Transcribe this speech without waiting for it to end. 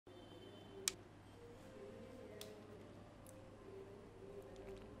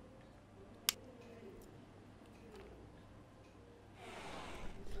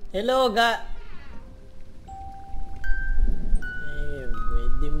hello ga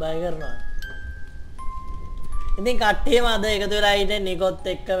වෙද්දින් බය කරනවා. ඉතින් කට්ටියම අද එකතු වෙලා ඉන්නේ නිකොත්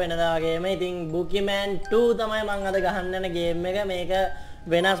එක්ක වෙනදා වගේම. ඉතින් Boogeyman 2 තමයි මම අද ගහන්න යන ගේම් එක. මේක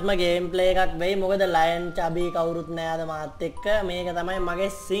වෙනස්ම ගේම් ප්ලේ එකක් වෙයි. මොකද ලයන් චබි කවුරුත් නෑ අද මාත් එක්ක. මේක තමයි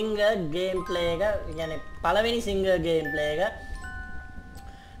මගේ සිංගල් ගේම් ප්ලේ එක. يعني පළවෙනි සිංගල් ගේම් ප්ලේ එක.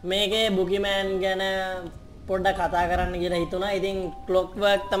 මේකේ Boogeyman ගැන පොඩ්ඩක් කතා කරන්න කියලා හිතුණා. ඉතින්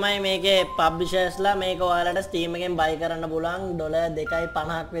Clockwork තමයි මේකේ පබ්ලිෂර්ස්ලා. මේක ඔයාලට Steam එකෙන් buy කරන්න පුළුවන්.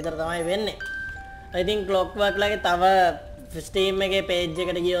 $2.50ක් විතර තමයි වෙන්නේ. ඉතින් Clockwork ලගේ තව Steam එකේ page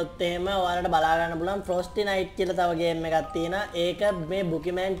එකට ගියොත් එහෙම ඔයාලට බලා ගන්න පුළුවන් Frosty Night කියලා තව ගේම් එකක් තියෙනවා. ඒක මේ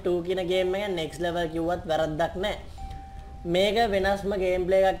Boogeyman 2 කියන ගේම් එක next level කිව්වත් වැරද්දක් නැහැ. මේක වෙනස්ම ගේම්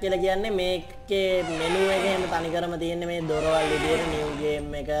ප්ලේ එකක් කියලා කියන්නේ. මේකේ මෙනු එක එහෙම තනිකරම තියෙන්නේ මේ දොරවල් විදියට new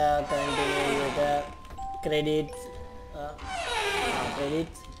game එක continue එක credits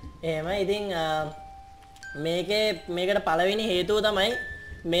එහෙම. ඉතින් මේකට පළවෙනි හේතුව තමයි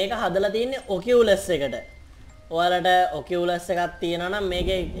මේක හදලා තියෙන්නේ Oculus එකට. ඔයාලට Oculus එකක් තියෙනවා නම්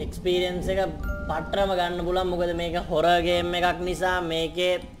මේකේ experience එක පට්ටරම ගන්න පුළුවන්. මොකද මේක horror game එකක් නිසා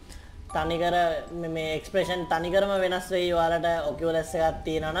මේකේ තනිකර මේ expression තනිකරම වෙනස් වෙයි. ඔයාලට Oculus එකක්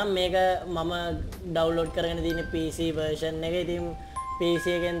තියෙනවා නම් මේක මම download කරගෙන තියෙන PC version එක. ඉතින් PC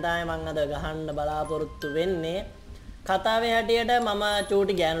එකෙන් තමයි මම අද ගහන්න බලාපොරොත්තු වෙන්නේ. කතාවේ හැටියට මම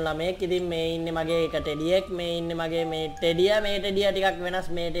චූටි ගෑනු ළමයෙක්. ඉතින් මේ ඉන්නේ මගේ එක ටෙඩියෙක්. මේ ඉන්නේ මගේ මේ ටෙඩියා. මේ ටෙඩියා ටිකක් වෙනස්.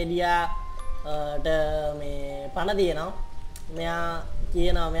 මේ ටෙඩියාට මේ පණ තියෙනවා. මෙයා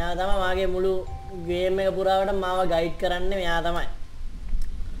කියනවා මෙයා තමයි මාගේ මුළු ගේම් එක පුරාවට මාව ගයිඩ් කරන්නේ මෙයා තමයි.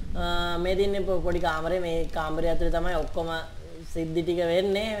 මේ දින්නේ පොඩි කාමරේ. මේ කාමරය ඇතුලේ තමයි ඔක්කොම සිද්ධි ටික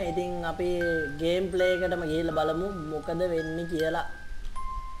වෙන්නේ. ඉතින් අපි ගේම් ප්ලේ එකටම ගිහිල්ලා බලමු මොකද වෙන්නේ කියලා.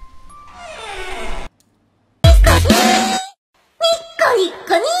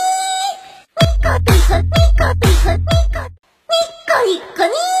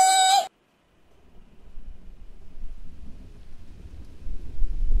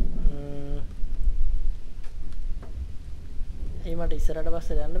 ඒ මට ඉස්සරහට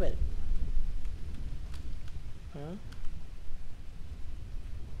පස්සේ යන්න බැරි.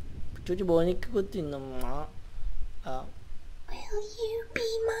 චුචි බොනික්කුත් ඉන්නවා. Will you be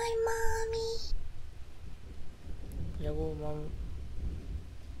my mommy? යකෝ මම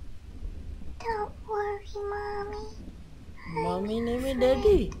Don't worry, mommy. මම්මි නෙමෙයි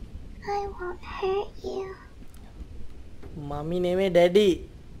daddy. I won't hurt you. මම්මි නෙමෙයි ඩැඩි.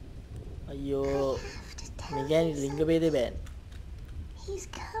 අයියෝ මේ කියන්නේ ලිංග ભેදේ බෑනේ. He's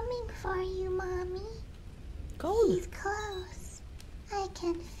coming for you, mommy. කවුද? He's close. I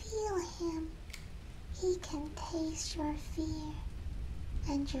can feel him. He can taste your fear,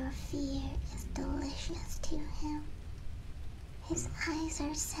 and your fear is delicious to him. His eyes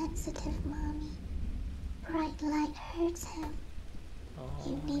are sensitive, mommy. Bright light hurts him.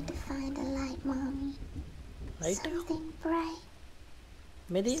 You need to find a light, mommy. Light? Something bright.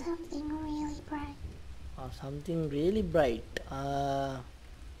 Maybe? Something really bright. Something really bright.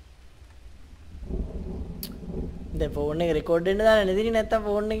 දැන් phone එක record වෙන්න දාලා නැතිනේ. නැත්තම්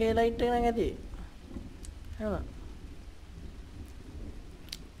phone එකේ light එක නම් ඇති. එහෙම.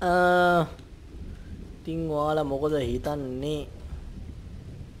 ඉතින් ඔයාලා මොකද හිතන්නේ?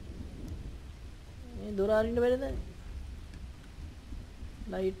 මේ දොර අරින්න බැරිද?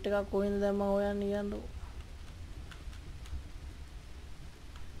 ලයිට් එකක් කොහෙන්ද දැන් මම හොයන්නේ කියන්නකෝ.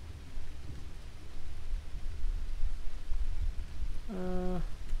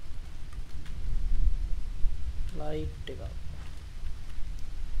 ලයිට් එක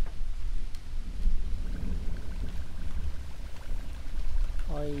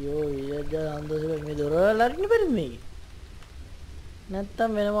අයියෝ ඊයද අන්දසෙ මේ දොර වල අරින්න බැරිද මේක?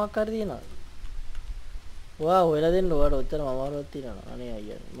 නැත්තම් වෙන මොකක් හරි තියනවද? ඔයා හොයලා දෙන්න. ඔයාට ඔච්චර අමාරුවක් තියනවා. අනේ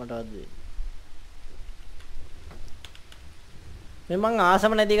අයියා මටවත් දෙන්න. මේ මං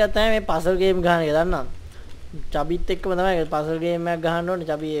ආසම නැති එකක් තමයි මේ පසල් ගේම් ගහන එක. දන්නවද? චබිත් එක්කම තමයි පසල් ගේම් එකක් ගහන්න ඕනේ.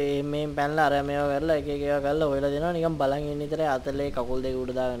 චබි මේ පැනලා අර මේවා කරලා එක එක ඒවා කරලා හොයලා දෙනවා. නිකන් බලන් ඉන්න විතරයි. අතලේ කකුල් දෙක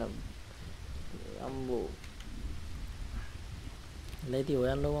උඩ දාගෙන අම්බෝ ලයිටි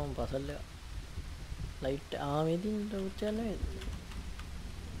හොයන්න ඕම පසල් එක. ලයිට් මේ දින් උච්චර නෙවෙයි.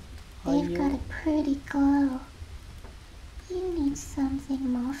 They've got a pretty glow. You need something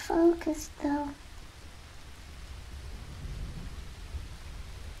more focused, though.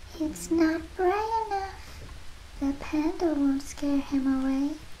 It's not bright enough. The panda won't scare him away.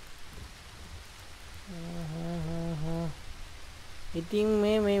 ඉතින්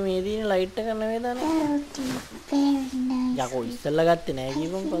මේ දින ලයිට් එක නෙවෙයි දාන්නේ. That'll do very nice. යකෝ ඉස්සෙල්ලා ගත්තේ නෑ I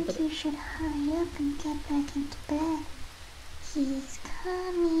කීපම් think පතර. you should hurry up and get back into bed. He's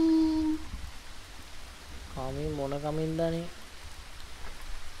coming. Coming මොන කමින්දානේ?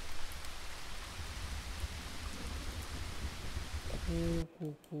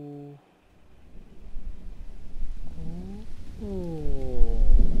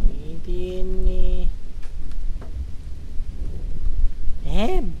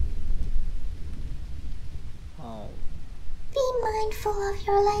 Be mindful of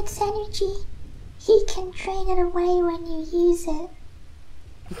your light's energy. He can drain it away when you use it.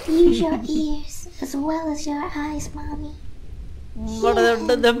 Use your ears as well as your eyes, Mommy. Hear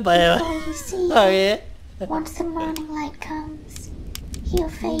him before you see him. Once the morning light comes, he'll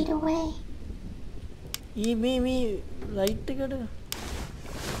fade away. me light එකට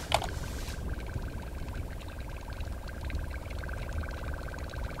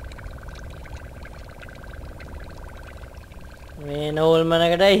මේ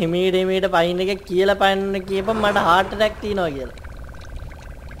නෝල්මනකට හිමීට පයින් එක කියලා පයින්න කියපන් මට heart attack තියෙනවා කියලා.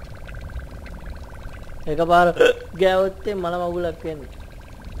 එකපාර ගෑවොත් මල මගුලක් වෙන්නේ.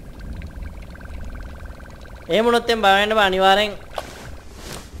 එහෙම වුණොත් එම් බය වෙන්න බෑ අනිවාර්යෙන්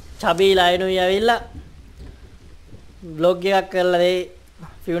චබි ලයිනුයි ඇවිල්ලා vlog එකක් කරලා දෙයි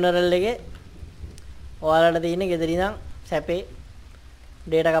funeral එකේ. ඔයාලට තියෙන්නේ ගෙදර ඉඳන් සැපේ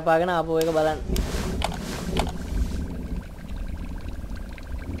data කපාගෙන ආපු එක බලන්න.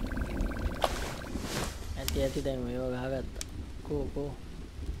 ඇති දැන් මේව ගහගත්තා. කෝ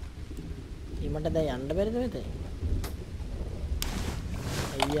ඊමට දැන් යන්න බැරිද මෙතන?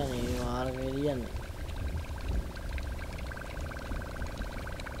 අයියානේ මාර්ගෙ එළියන්නේ.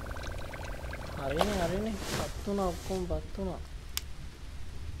 හරිනේ පත් වුණා ඔක්කොම පත් වුණා.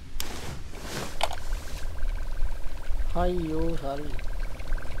 අයියෝ සල්ලි.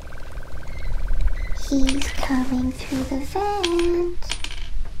 He's coming through the vent.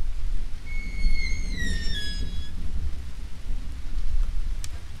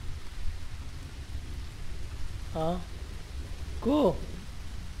 Go.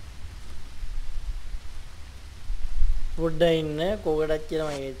 Would I in a covered a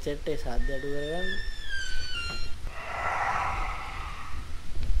my headset is had that way?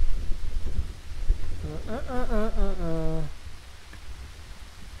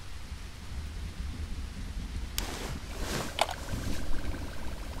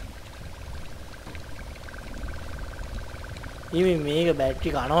 You make a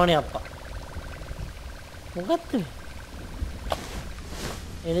battery cannon up. මොකක්ද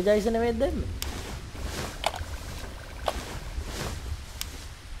එනර්ජයිසර් නෙමෙයි දැම්මේ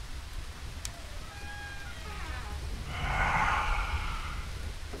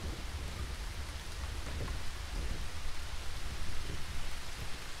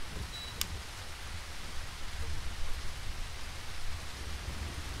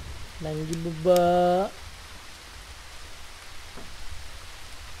නංගි බුබ්බා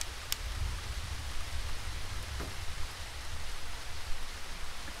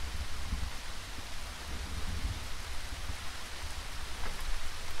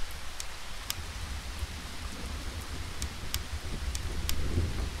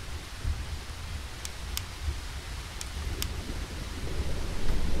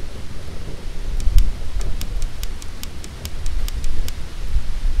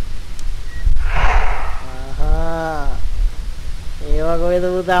කොහෙද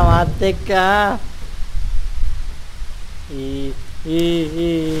පුතා මාත් එක්ක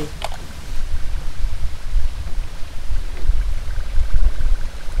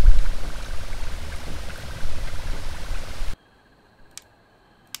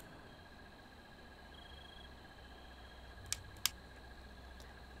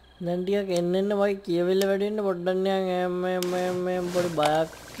දැන් ටිකක් එන්න වගේ කියවිල්ල වැඩි වෙන්න පොඩ්ඩක් නිකන් මේ පොඩි බයක්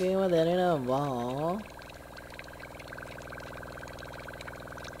එහෙම දැනෙනවා.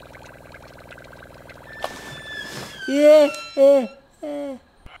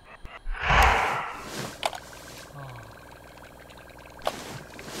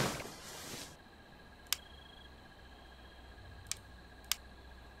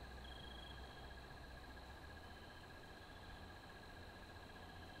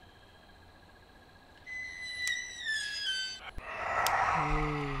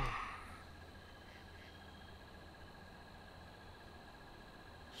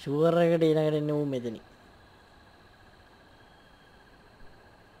 ෂුවර් එකට ඊළඟට එන්නේ ඌ මෙතන.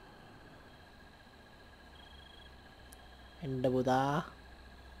 එන්න පුතා.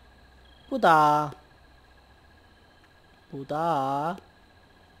 පුතා. පුතා.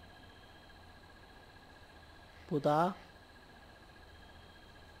 පුතා.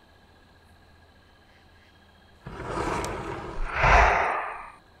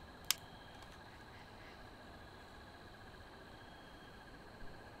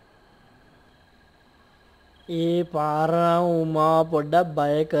 ඒ පාර උමා පොඩ්ඩක්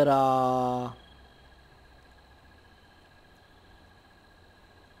බය කරා.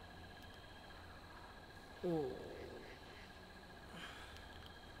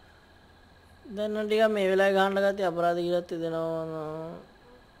 දැන් නම් ටිකක් මේ වෙලාවේ ගහන්න ගත්තේ අපරාධ කියලාත් දෙනවා.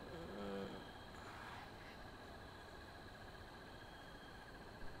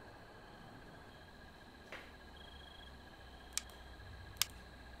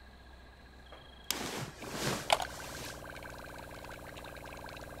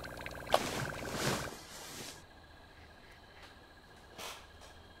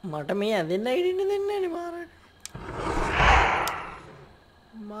 මට මේ ඇදෙන්න ඉන්න දෙන්නේ නැහැ නේ මාරට.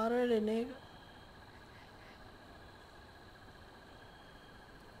 මාරට නේ.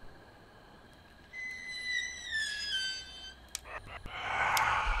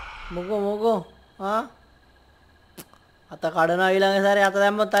 මොකෝ ආ අත කඩනවා ඊළඟ සැරේ අත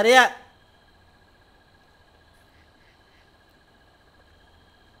දැම්මොත් හරිය.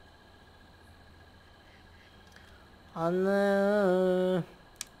 අන්න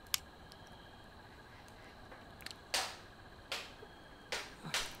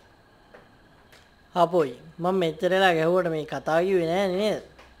අපොයි මම මෙච්චරලා ගැහුවට මේ කතාව කිව්වේ නෑ නේද?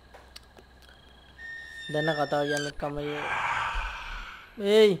 දැන් කතාව කියන්න කමයි.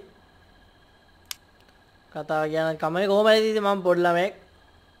 ඒයි කතාව කියන්න කමයි කොහමද ඉතින් මම පොඩි ළමෙක්.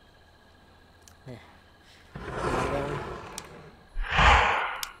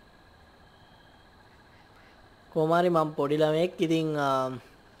 කොමාරි මම පොඩි ළමෙක්. ඉතින්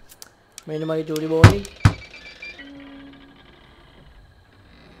මෙන්න මගේ චූටි බෝනි.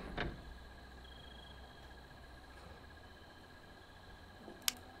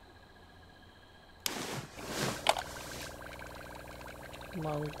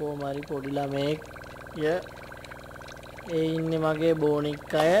 මං කොමාරි පොඩි ළමෙක්. ඒ ඉන්නේ මගේ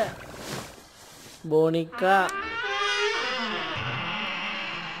බෝනික්කය. බෝනික්කා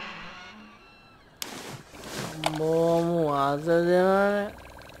මොමු ආස දෙනවනේ.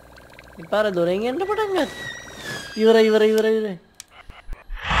 ඉපාර දොරෙන් එන්න පටන් ගත්තා. ඉවරයි.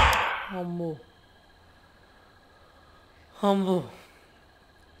 හම්බෝ.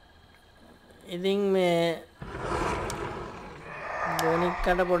 ඉතින් මේ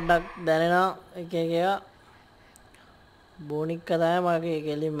බෝනික්කට පොඩ්ඩක් දැනෙනවා එක එකවා. බෝනික්ක තමයි මගේ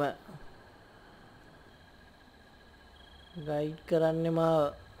කෙලින්ම ගයිඩ් කරන්නේ මාව.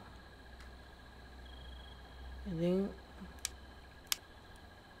 ඉතින්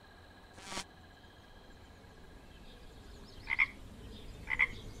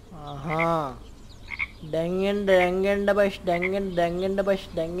ආහා දැන්ගෙන්ඩ බස් දැන්ගෙන්ඩ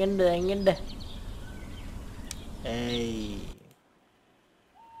ඒයි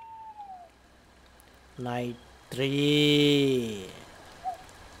night 3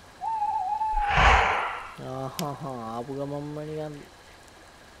 ආපු ගමම්ම නිකන්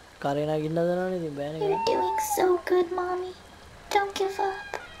කරේ නගින්න දනවනේ ඉතින් බෑනේ. You're doing so good, Mommy. Don't give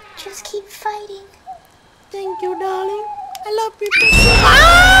up. Just keep fighting. Thank you, darling. I love you.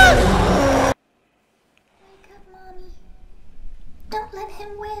 Wake up, Mommy. Don't let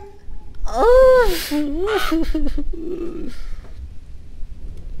him win.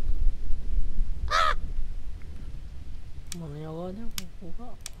 Mana yang ada buka.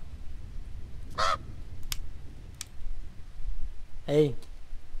 Hey.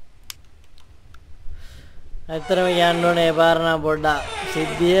 ඇත්තටම කියන්න ඕනේ ඒ පාර නම් පොඩ්ඩක්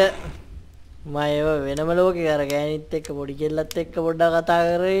සිද්ධිය මම ඒව වෙනම ලෝකේ අර ගෑනිත් එක්ක පොඩි කෙල්ලත් එක්ක පොඩ්ඩක් කතා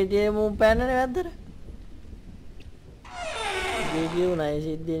කරේ හිටියේ මූ පෑන්නනේ වැද්දට. වීඩියෝ නයි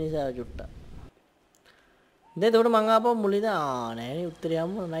සිද්ධිය නිසා චුට්ටක්. දැන් එතකොට මං ආපහු මුලින්ද නෑනේ උත්තරේ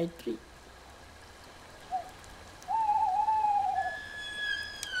යම්ම night 3.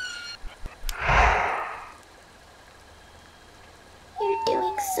 You're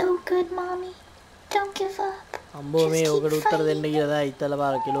doing so good, Mommy. Don't give up. අම්බෝ මේ ඔකට උත්තර දෙන්න කියලා දැන් ඉතල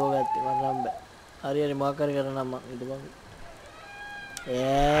පාර කිලෝ ගත්තේ මට නම් බෑ. හරි මොකක් හරි කරනම් මං ඉදපන්.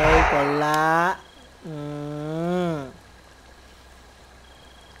 ඒයි කොල්ලා.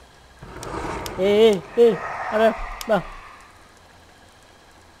 ඒ අර බා.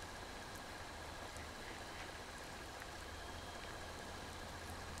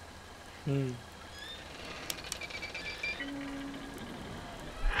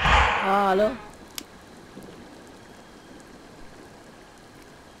 halo.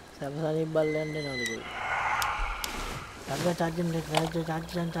 Siapa balen din ako dito.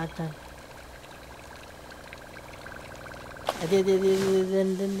 Charge. Adi.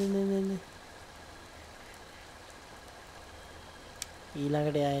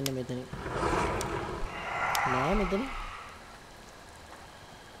 ඊළඟට යන්නේ මෙතන. නෑ මෙතන.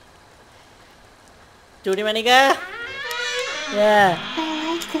 චූටි මණික. Yeah. I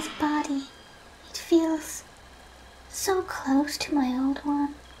like this body. It feels so close to my old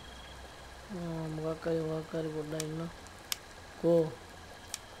one. මොකක් හරි පොඩ්ඩක් ඉන්න.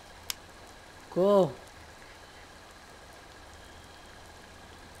 කෝ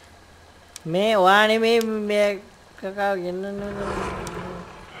මේ ඔයානේ මේ කකා ගෙන්නන්න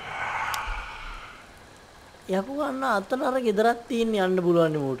යකෝ ගන්න අතන අර ගෙදරක් තියෙන යන්න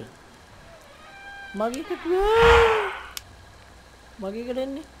පුළුවන් නේ මූට මගේකට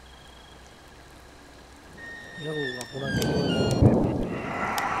එන්නේ යකෝ අකුණක්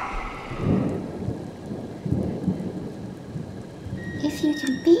If you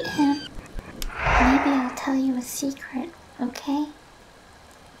can beat him, maybe I'll tell you a secret, okay?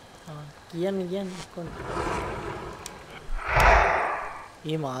 කියන්න කොහොමද?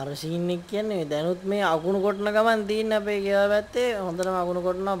 මේ මාර සීන් එක කියන්නේ දැනුත් මේ අකුණු කොටන ගමන් තියෙන අපේ ගෙවල් පැත්තේ හොඳටම අකුණු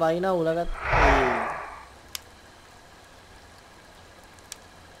කොටනවා බයිනා උලගත්.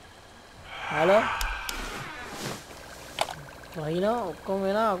 හලෝ. බයිනා ඔක්කොම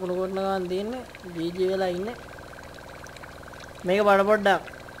වෙලා අකුණු කොටන ගමන් තියෙන්නේ ජීජී වෙලා ඉන්නේ. මේක බඩ පොඩ්ඩක්.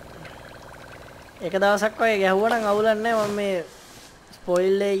 එක දවසක් වගේ ගැහුවා නම් අවුලක් නැහැ මම මේ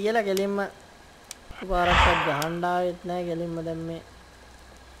ස්පොයිල් එකේ කියලා කෙලින්ම පාරක්වත් ගහන්න ආවෙත් නැහැ කෙලින්ම දැන් මේ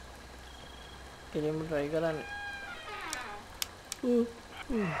කෙලින්ම try කරන්නේ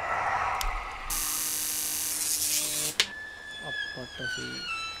අපටසි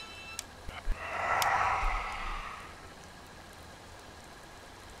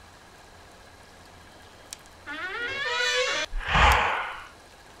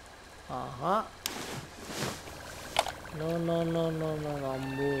aha no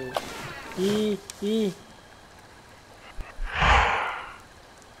Rambo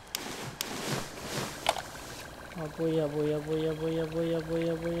apoy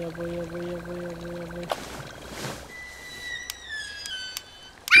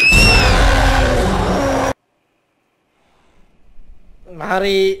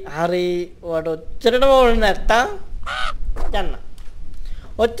hari ඔයාට ඔච්චරටම ඕන නැත්තම් යන්න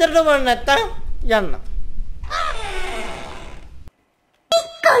ඔච්චරටම ඕන නැත්තම් යන්න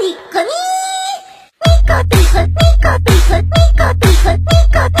一個に